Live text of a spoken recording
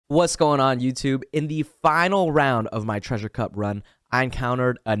What's going on, YouTube? In the final round of my Treasure Cup run, I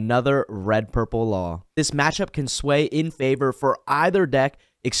encountered another red-purple law. This matchup can sway in favor for either deck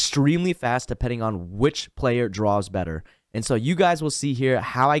extremely fast depending on which player draws better. And so you guys will see here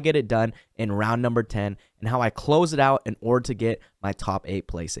how I get it done in round number 10 and how I close it out in order to get my top 8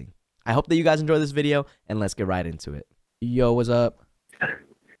 placing. I hope that you guys enjoy this video, and let's get right into it. Yo, what's up?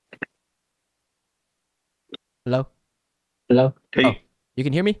 Hello? Hello? Hey. Oh, you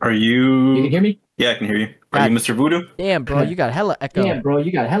can hear me? Are you... You can hear me? Yeah, I can hear you. Are you Mr. Voodoo? Damn, bro, you got hella echo. Damn, bro,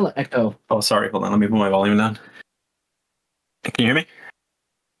 you got hella echo. Oh, sorry. Hold on. Let me put my volume down. Can you hear me?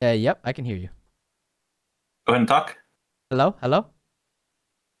 Yep, I can hear you. Go ahead and talk. Hello? Hello?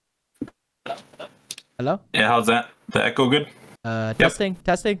 Hello? Yeah, how's that? The echo good? Testing,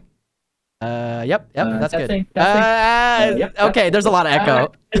 testing. Yep, that's testing, good. testing. Yep. Okay, there's a lot of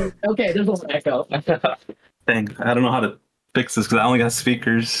echo. Okay, there's a lot of echo. Dang, I don't know how to fix this because I only got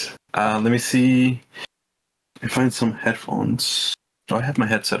speakers. Let me see. I find some headphones. Do I have my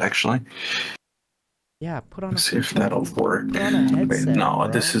headset actually? Yeah, put on Let's see if that'll work. Put on a headset, Wait, no, bro.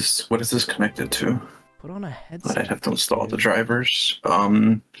 this is... What is this connected to? Put on a But headset. I'd have to install the drivers.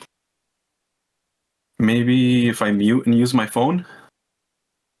 Maybe if I mute and use my phone?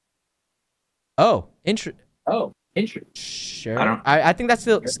 Oh, Intro. sure. I don't- I think that's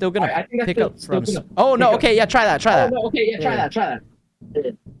still gonna I think that's pick still- up still from. gonna Oh no, pick up. okay, yeah, try that. Oh, no, okay, yeah, try that.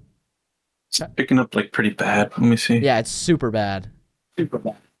 It's picking up like pretty bad. Let me see. Yeah, it's super bad. Super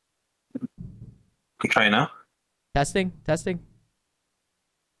bad. I'm trying now. Testing.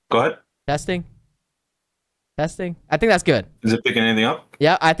 Go ahead. Testing. I think that's good. Is it picking anything up?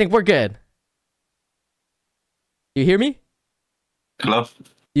 Yeah, I think we're good. You hear me? Hello?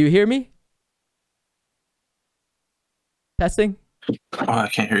 Do you hear me? Testing. Oh, I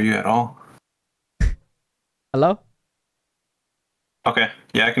can't hear you at all. Hello? Okay.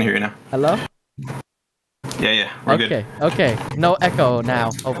 Yeah, I can hear you now. Hello? Yeah, we're good. Okay. No echo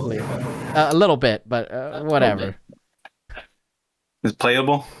now, hopefully. A little bit, but whatever. Is it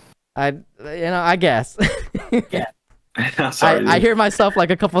playable? I guess. Sorry. I hear myself like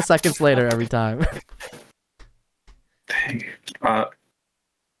a couple seconds later every time. Dang.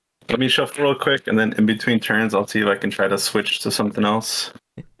 Let me shuffle real quick, and then in between turns, I'll see if I can try to switch to something else.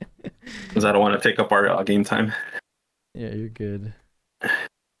 Because I don't want to take up our game time. Yeah, you're good.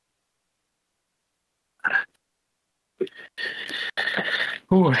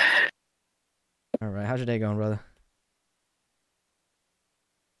 Ooh. All right, how's your day going, brother?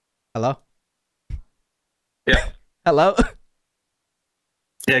 Hello? Yeah. Hello?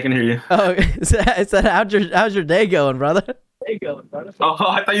 Yeah, I can hear you. Oh, I said, how's your day going, brother? There you go, brother. Oh,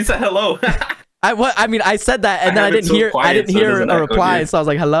 I thought you said hello. I mean, I said that, and then I I have it didn't so hear quiet, so it doesn't a echo reply, here. so I was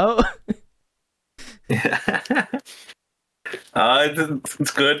like, hello? Yeah.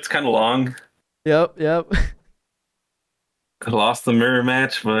 It's good. It's kind of long. Yep. I lost the mirror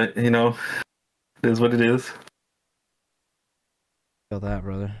match, but you know, it is what it is. Feel that,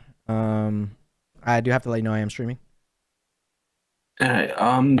 brother. I do have to let you know I am streaming. All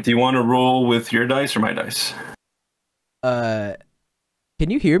right. Do you want to roll with your dice or my dice? Can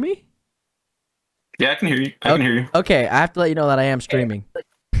you hear me? Yeah, I can hear you. I can hear you. Okay, I have to let you know that I am streaming.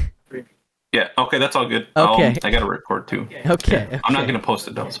 Yeah. Okay, that's all good. Okay. I gotta record too. Okay. I'm not gonna post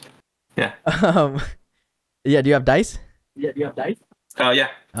it though. Yeah. Yeah. Do you have dice? Yeah, you have dice? Yeah.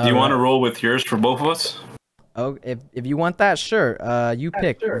 Do you want to roll with yours for both of us? Oh, if you want that, sure. You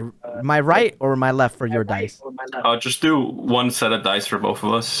pick sure. my right or my left for your dice. Or my left? I'll just do one set of dice for both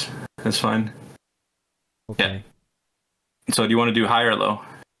of us. That's fine. Okay. So do you want to do high or low?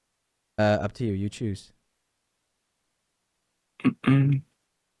 Up to you. You choose. I'm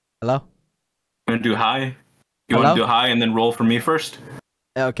Hello? gonna do high. You Hello? want to do high and then roll for me first?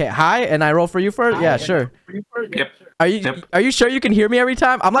 Okay. Hi, and I roll for you first. Yeah, sure. Yep. Are you sure you can hear me every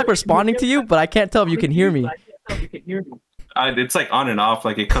time? I'm like responding to you, but I can't tell if you can hear me. It's like on and off,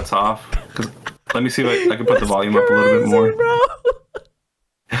 like it cuts off. Let me see if I can put the volume up a little bit more. Bro.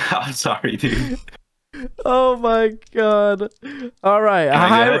 I'm sorry, dude. Oh my god. All right.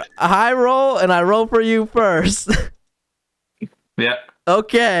 High roll, and I roll for you first. Yeah.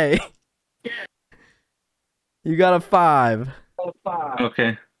 Okay. You got a 5.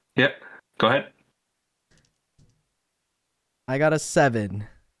 Okay. Yep. Go ahead. I got a 7.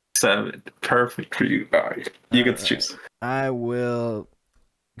 7. Perfect for you. All right. You get to choose. I will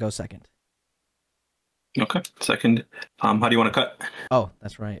go second. Okay. Second. How do you want to cut? Oh,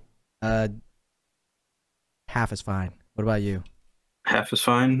 that's right. Half is fine. What about you? Half is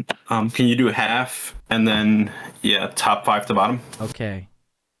fine. Can you do half and then top 5 to bottom? Okay.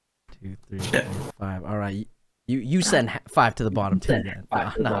 2, 3, Yeah. 4, 5. All right. You send 5 to the bottom too. Send Then.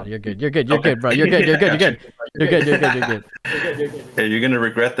 5 to the No, bottom. you're good. You're good. You're Okay. good, bro. You're good. You're good. You're good. You're good. You're good. You're good. Hey, you're gonna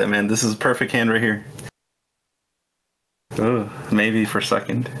regret that, man. This is a perfect hand right here. Ugh, maybe for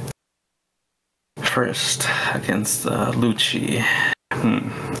second. First against Lucci.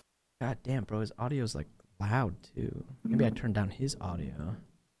 God damn, bro. His audio's like loud too. Maybe I turned down his audio.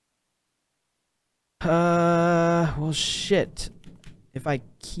 Well, shit. If I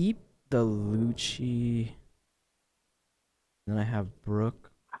keep the Lucci, then I have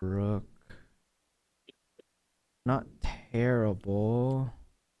Brook. Not terrible.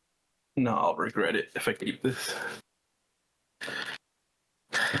 No, I'll regret it if I keep this.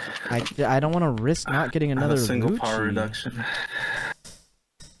 I don't want to risk not getting another a single Lucci. power reduction.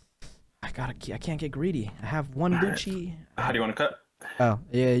 I can't get greedy. I have one All right. Lucci. How do you want to cut? Oh,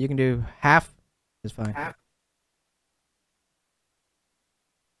 yeah, you can do half. It's fine. Half.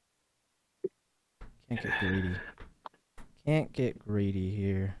 Can't get greedy. Can't get greedy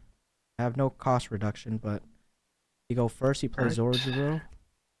here. I have no cost reduction, but you go first. You play Alright. Zorjiro.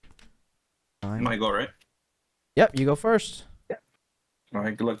 Fine. Might go right. Yep, you go first. All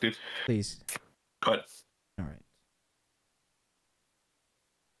right, good luck, dude. Please. Cut. All right.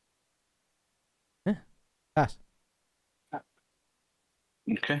 Pass.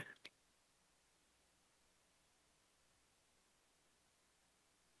 Okay.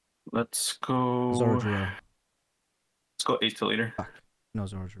 Let's go. Zorjiro. Let's go 8 to later. Fuck. No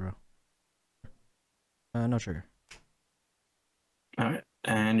Zorjiro. No trigger. All right,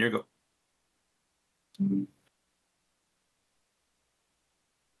 and your go.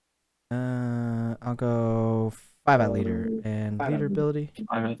 I'll go 5 at leader and 5 leader at ability.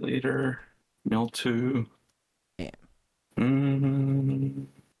 5 at later. Mill 2. Damn.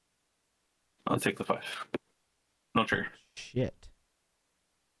 I'll take the 5. No trigger. Shit.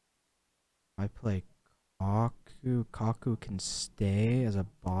 I play Kaku. Kaku can stay as a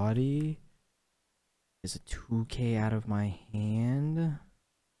body. Is a 2k out of my hand.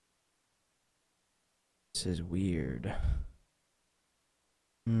 This is weird.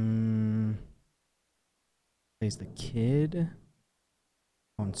 Plays the kid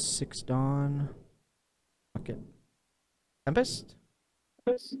on 6 Dawn. Fuck it. Tempest?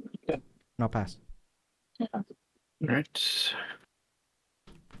 No, pass. All right.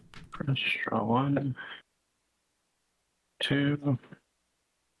 Press draw 1, 2.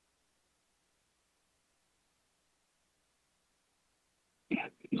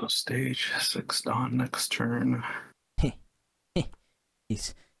 No stage. 6 Dawn next turn.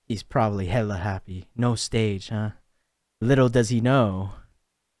 He's probably hella happy. No stage, huh? Little does he know.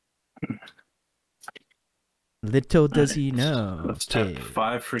 Little does he know. Let's tap Kid.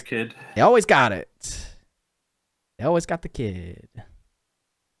 5 for kid. They always got it. They always got the kid.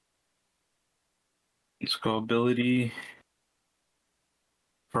 Let's go ability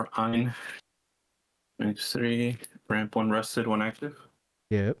for Ein. Makes 3. Ramp 1 rested, 1 active.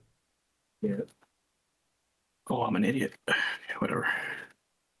 Yep. Oh, I'm an idiot. Whatever.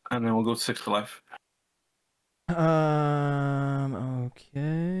 And then we'll go 6 to life.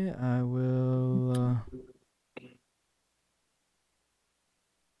 Okay. I will.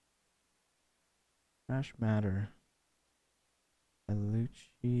 Trash matter.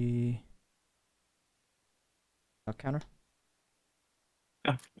 Lucci. Counter.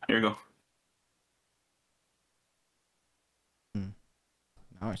 Yeah, here you go.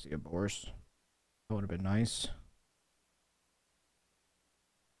 Now I see a Boris. That would have been nice.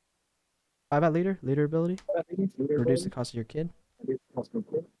 5 at leader. Leader ability. Reduce the cost of your kid.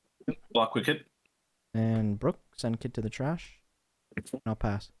 Block with kid. And Brooke, send kid to the trash. And I'll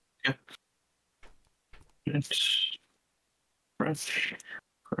pass. Yeah. It's fresh.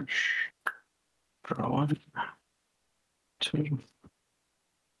 Draw 1, 2.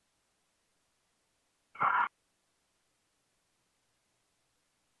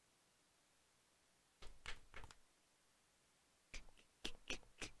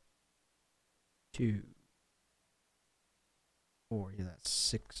 Two. 4. Yeah, that's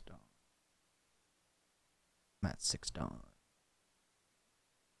 6 Dawn. I'm at 6 Dawn.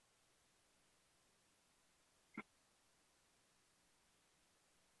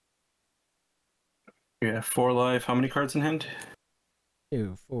 You have 4 life. How many cards in hand?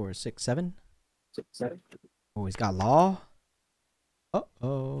 2, 4, 6, 7. 6, 7. Oh, he's got law.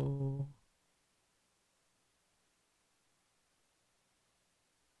 Uh-oh.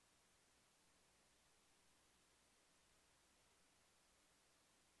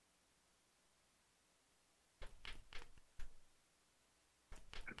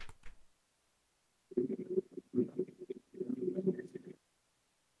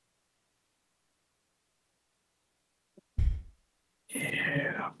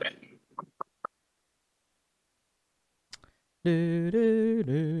 Do, do,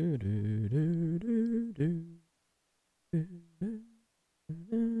 do, do, do, do, do. Do, do,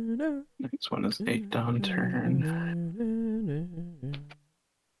 do, do. Next one is 8 down turn.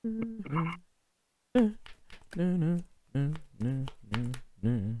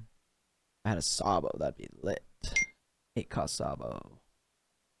 I had a Sabo, that'd be lit. 8 cost Sabo.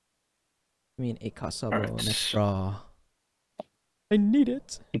 I mean 8 cost Sabo Alright. next draw. I need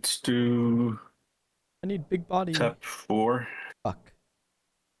it. Let's do I need big body. tap 4 Fuck.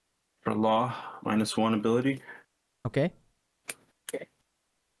 for law, -1 ability. Okay.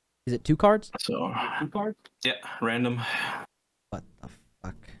 Is it 2 cards? So, 2 cards? yeah, random. What the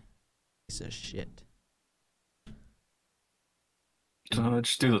fuck? Piece of shit. So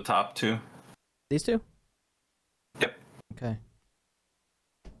just do the top 2. These 2? Yep. Okay.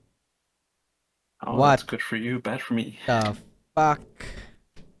 Oh, What? that's good for you, bad for me. The fuck?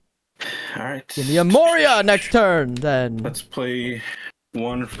 Alright. Give me a Moria next turn, then. Let's play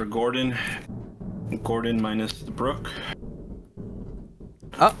 1 for Gordon. Gordon minus the Brook.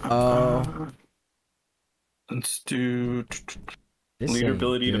 Uh-oh. Let's do This leader ain't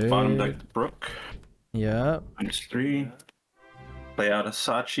ability to bottom good. deck the Brook. Yep. -3. Play out a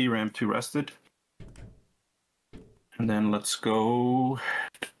Sachi, ram 2 rested. And then let's go.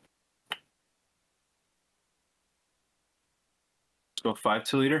 Let's go 5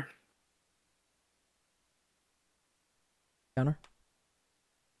 to leader. Counter.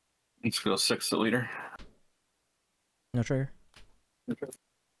 Let's go 6 to leader. No trigger.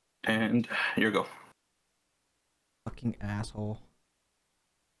 And here you go. Fucking asshole.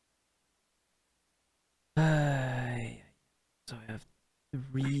 So I have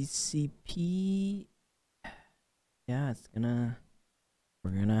 3 CP. Yeah, it's gonna.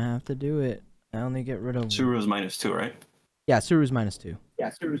 We're gonna have to do it. I only get rid of. Suru's -2, right? Yeah, Suru's -2. Yeah,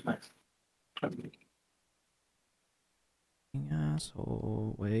 Suru's nice. Fucking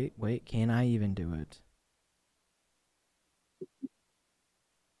asshole. Wait. Can I even do it?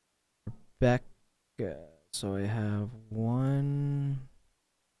 Rebecca. So I have 1.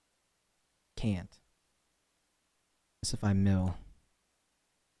 Can't. As if I mill.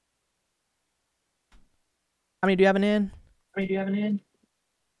 How many do you have in? How many do you have in hand?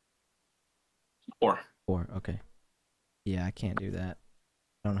 4. 4. Okay. Yeah, I can't do that.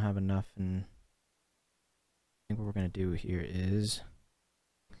 I don't have enough. And I think what we're gonna do here is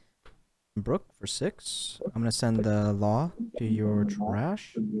Brook for 6. I'm gonna send the law to your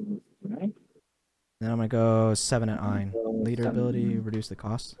trash. Then I'm gonna go 7 at Ein. Leader ability, reduce the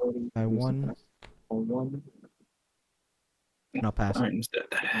cost by 1. And I'll pass. Iron's dead.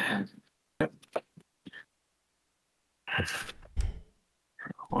 Yep.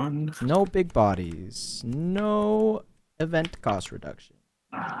 1. No big bodies. No event cost reduction.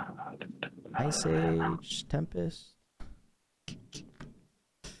 Ice Age, Tempest.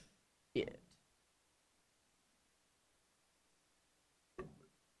 Shit.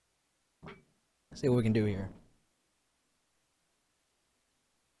 Let's see what we can do here.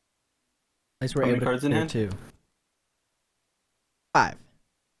 At least we're How many able cards to in clear hand? 2. 5.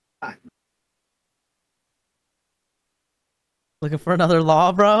 5. Looking for another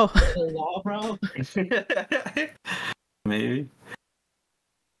law, bro? Law, bro. Maybe.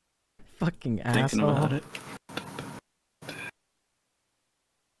 Fucking Thinking asshole. about it.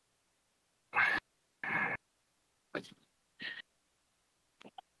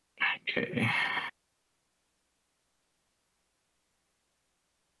 Okay.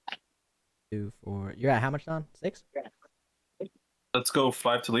 2, 4. You're at how much, Don? 6? Let's go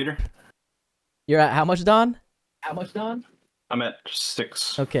 5 to leader. You're at how much, Don? How much, Don? I'm at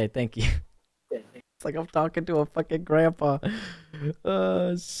 6. Okay, thank you. It's like I'm talking to a fucking grandpa.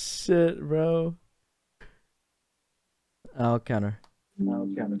 Oh, shit, bro. I'll counter.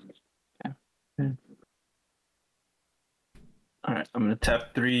 Alright, I'm gonna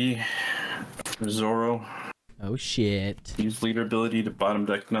tap 3 for Zoro. Oh, shit. Use leader ability to bottom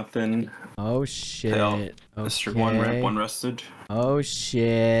deck nothing. Oh, shit. Mr. 1 ramp, Okay. 1 rested. Oh,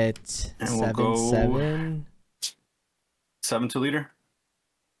 shit. And we'll 7, go 7. 7 to leader.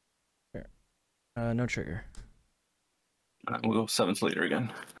 No trigger. We'll go 7 to leader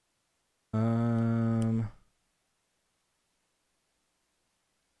again.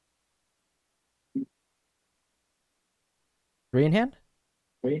 3 in hand?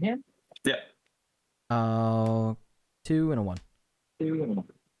 3 in hand? Yeah. 2 and a 1. 2 and 1.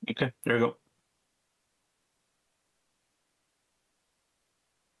 Okay, there you go.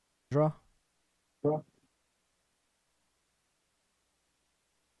 Draw. Draw.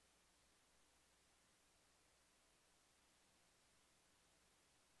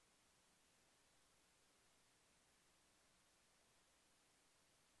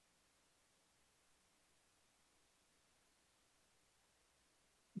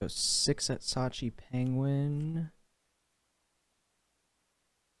 Go 6 at Sachi Penguin.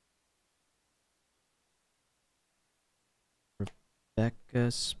 Rebecca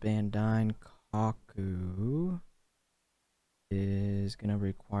Spandine Kaku is gonna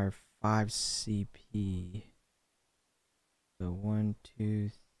require 5 CP. So 1, 2,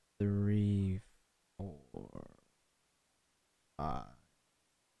 3, 4, 5.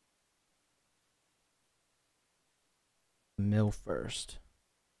 Mill first.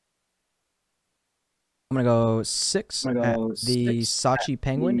 I'm gonna go 6 at the Sachi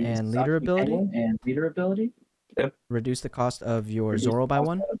Penguin and leader ability. Yep. Reduce the cost of your Zoro by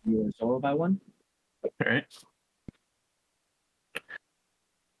 1. All right.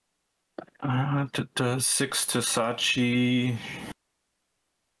 6 to Sachi.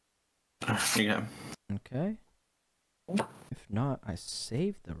 Yeah. Okay. If not, I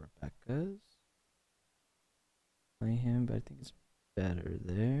save the Rebecca's. Play him, but I think it's better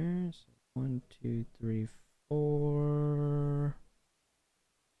there. So 1, 2, 3, 4.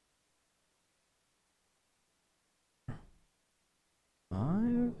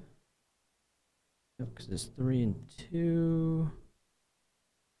 5. Because it's 3 and 2.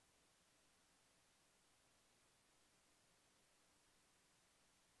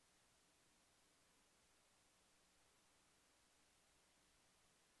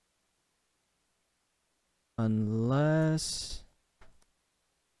 Unless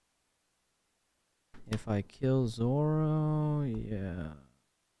if I kill Zoro, yeah.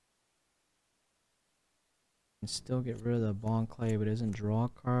 Can still get rid of the Bon Clay, but it doesn't draw a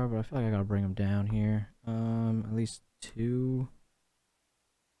card, but I feel like I gotta bring him down here. At least 2.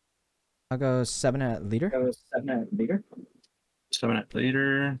 I'll go 7 at leader. 7 at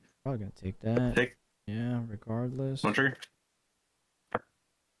leader. Probably gonna take that. Take. Yeah, regardless. One trigger.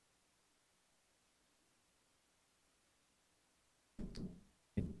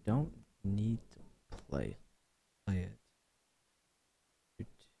 I don't need to play it.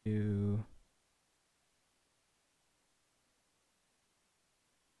 2.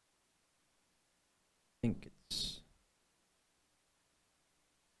 I think it's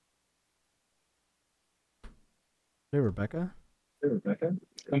Hey, Rebecca.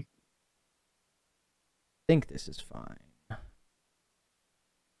 I think this is fine.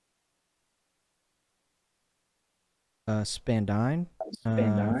 Spandine.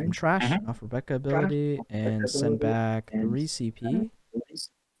 From trash off Rebecca ability and send back 3 CP.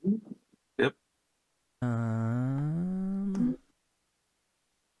 Yep.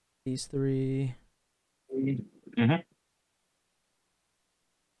 These 3.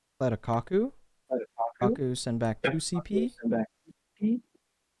 Let a Kaku. Kaku send back 2 CP.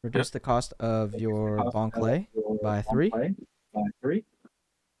 Reduce the cost of your Bon Clay by 3.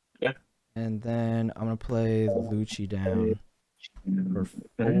 Yeah. And then I'm gonna play Lucci down for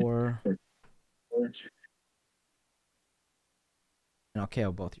 4. And I'll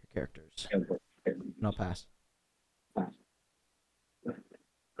KO both your characters. And I'll pass.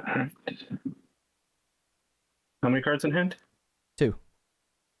 Alright. How many cards in hand? 2.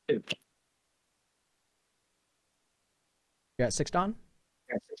 You got 6 Don?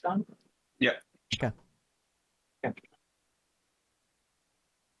 Yeah. Okay.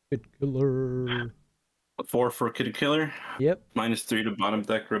 Kid Killer. 4 for Kid Killer. Yep. -3 to bottom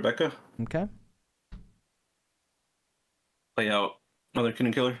deck Rebecca. Okay. Play out another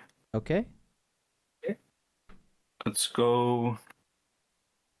Kid Killer. Okay. Let's go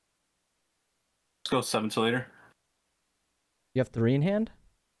 7 to later. You have 3 in hand?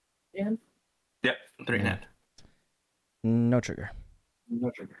 Yep, 3 in Yeah. hand. No trigger.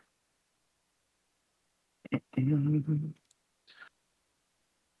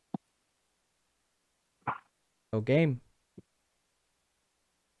 Go game.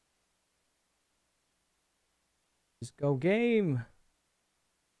 Just go game.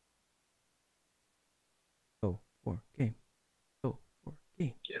 Go for game. Go for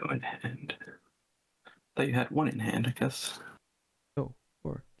game. Go in hand. Thought you had 1 in hand, I guess. Go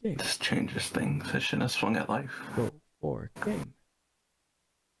for game. This changes things. I shouldn't have swung at life. Go for game.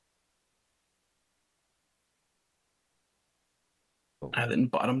 I didn't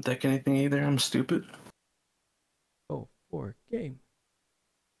bottom deck anything either. I'm stupid. Go for game.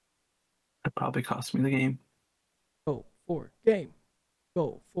 It probably cost me the game. Go for game.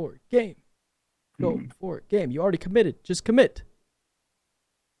 Go for game. Go for game. You already committed. Just commit.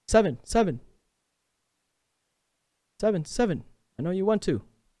 7. 7. 7. 7. I know you want to.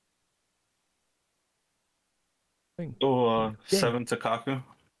 Oh, 7 to Kaku.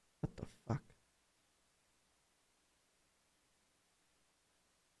 What the fuck?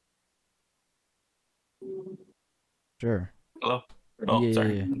 Sure. Hello. Oh, Yeah.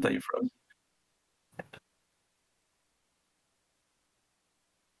 sorry. I thought you froze.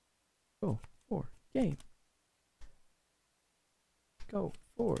 Go for game. Go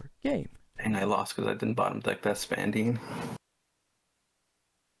for game. Dang, I lost because I didn't bottom deck that Spandine.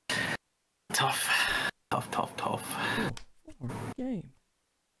 Tough. Tough, tough, tough. Go for game.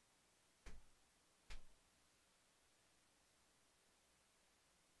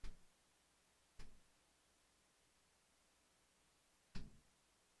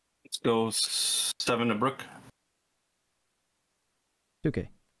 Let's go 7 to Brook. 2K.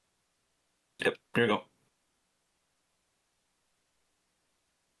 Yep, here we go.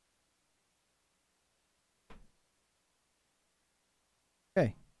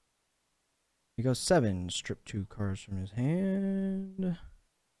 Okay. We go 7. Strip 2 cards from his hand.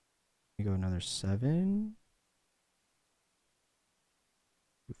 We go another 7.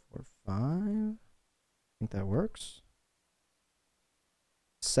 2, 4, 5. I think that works.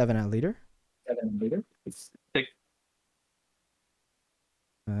 7 at leader. 7 leader. Take.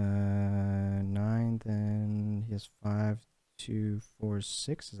 9. Then he has 5, 2, 4,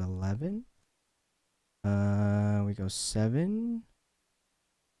 6 is 11. We go 7.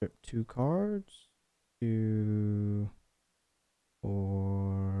 Strip 2 cards. 2,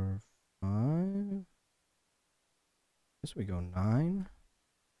 4, 5. Guess we go 9.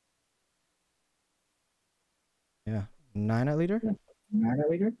 Yeah, 9 at leader. 9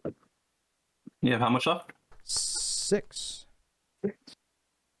 leader. You have how much left? 6 Okay,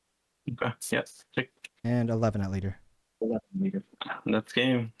 yes. Take. and 11 at leader. 11 leader. That's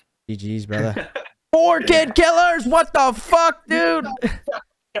game. GG's, brother. 4 kid killers. What the fuck, dude?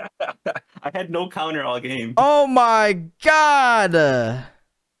 I had no counter all game. Oh my god.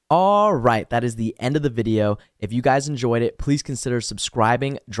 All right, that is the end of the video. If you guys enjoyed it, please consider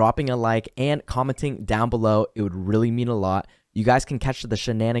subscribing, dropping a like, and commenting down below. It would really mean a lot. You guys can catch the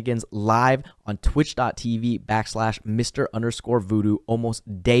shenanigans live on twitch.tv/Mr_Voodoo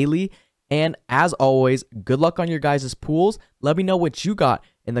almost daily. And as always, good luck on your guys' pools. Let me know what you got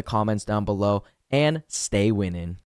in the comments down below, and stay winning.